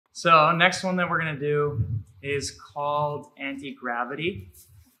So next one that we're gonna do is called anti-gravity.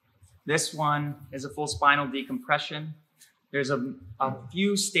 This one is a full spinal decompression. There's a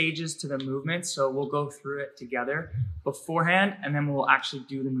few stages to the movement, so we'll go through it together beforehand, and then we'll actually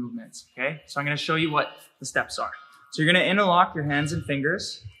do the movements, okay? So I'm gonna show you what the steps are. So you're gonna interlock your hands and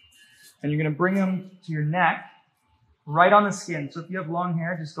fingers, and you're gonna bring them to your neck, right on the skin. So if you have long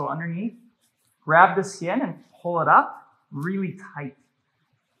hair, just go underneath, grab the skin and pull it up really tight.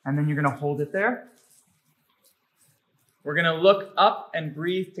 And then you're gonna hold it there. We're gonna look up and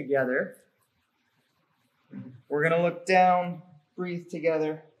breathe together. We're gonna look down, breathe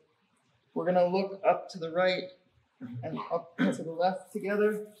together. We're gonna look up to the right and up to the left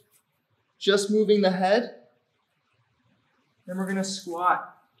together. Just moving the head. Then we're gonna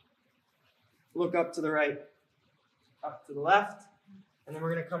squat. Look up to the right, up to the left. And then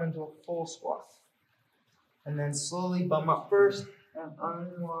we're gonna come into a full squat. And then slowly bum up first and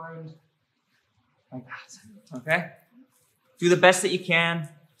unwind like that, okay? Do the best that you can.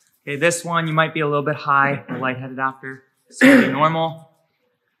 Okay, this one, you might be a little bit high or lightheaded after. It's totally normal.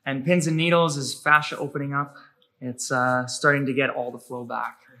 And pins and needles is fascia opening up. It's starting to get all the flow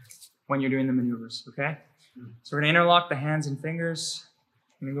back when you're doing the maneuvers, okay? So we're gonna interlock the hands and fingers.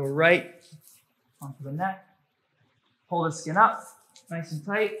 I'm gonna go right onto the neck. Pull the skin up, nice and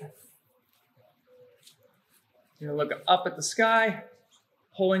tight. You're gonna look up at the sky,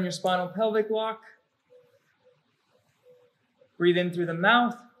 pull in your spinal pelvic lock. Breathe in through the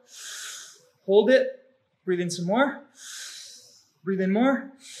mouth, hold it, breathe in some more, breathe in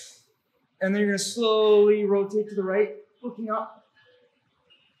more, and then you're gonna slowly rotate to the right, looking up,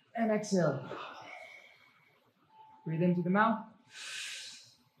 and exhale. Breathe in through the mouth,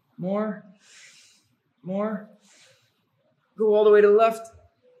 more, more, go all the way to the left,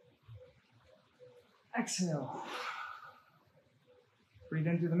 exhale. Breathe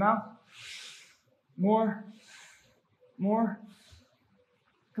in through the mouth, more, more.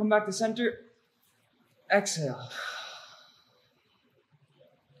 Come back to center. Exhale.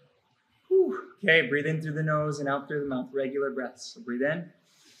 Whew. Okay, breathe in through the nose and out through the mouth. Regular breaths. So breathe in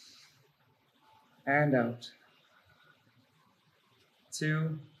and out.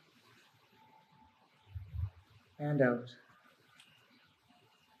 2 and out.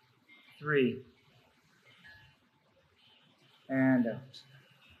 3 and out.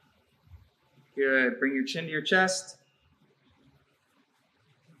 Good. Bring your chin to your chest.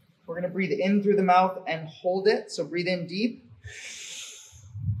 We're going to breathe in through the mouth and hold it. So breathe in deep.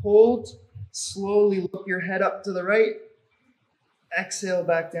 Hold. Slowly look your head up to the right. Exhale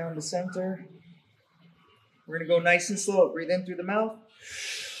back down to center. We're going to go nice and slow. Breathe in through the mouth.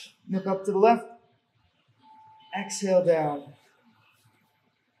 Look up to the left. Exhale down.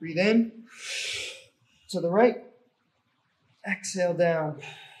 Breathe in to the right. Exhale down.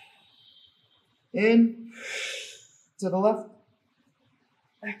 In to the left.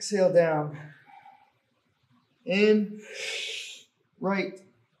 Exhale down. In, right,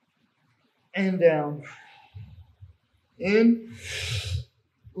 and down. In,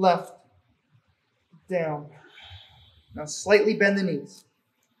 left, down. Now slightly bend the knees.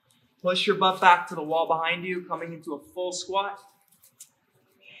 Push your butt back to the wall behind you, coming into a full squat.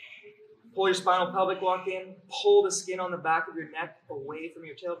 Pull your spinal pelvic lock in. Pull the skin on the back of your neck away from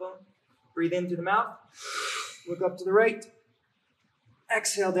your tailbone. Breathe in through the mouth. Look up to the right.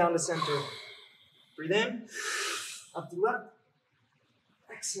 Exhale down to center. Breathe in. Up to the left.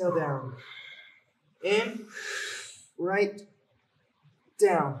 Exhale down. In. Right.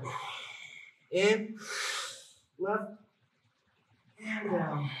 Down. In. Left. And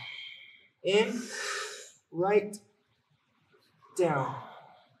down. In. Right. Down.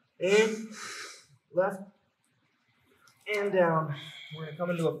 In. Left. And down. We're going to come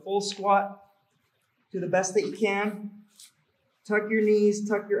into a full squat. Do the best that you can. Tuck your knees,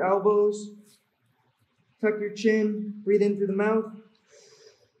 tuck your elbows, tuck your chin, breathe in through the mouth,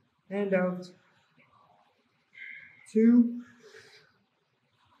 and out. 2,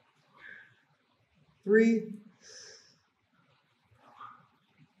 3,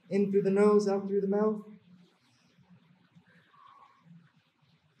 in through the nose, out through the mouth.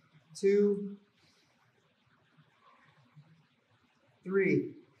 2,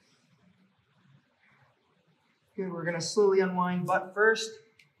 3. Good, we're going to slowly unwind butt first,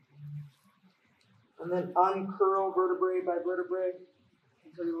 and then uncurl vertebrae by vertebrae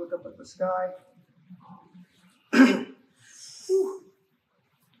until you look up at the sky.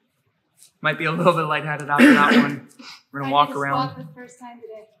 Might be a little bit lightheaded after that one. We're going to walk around. Squat for the first time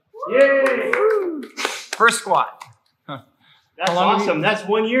today. Yay! First squat. That's awesome. That's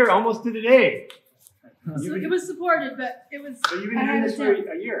 1 year, almost to the day. So it was supported, but it was. So you've been doing this for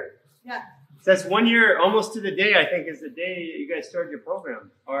a year? Yeah. So that's 1 year, almost to the day, I think, is the day you guys started your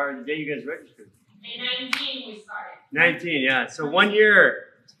program, or the day you guys registered. In 19 we started. 19, yeah. So 1 year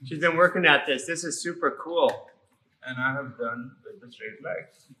she's been working at this. This is super cool. And I have done with the straight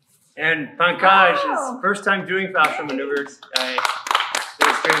legs. And Pankaj is first time doing fascial maneuvers.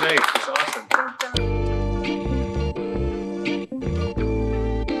 Straight legs. It's awesome.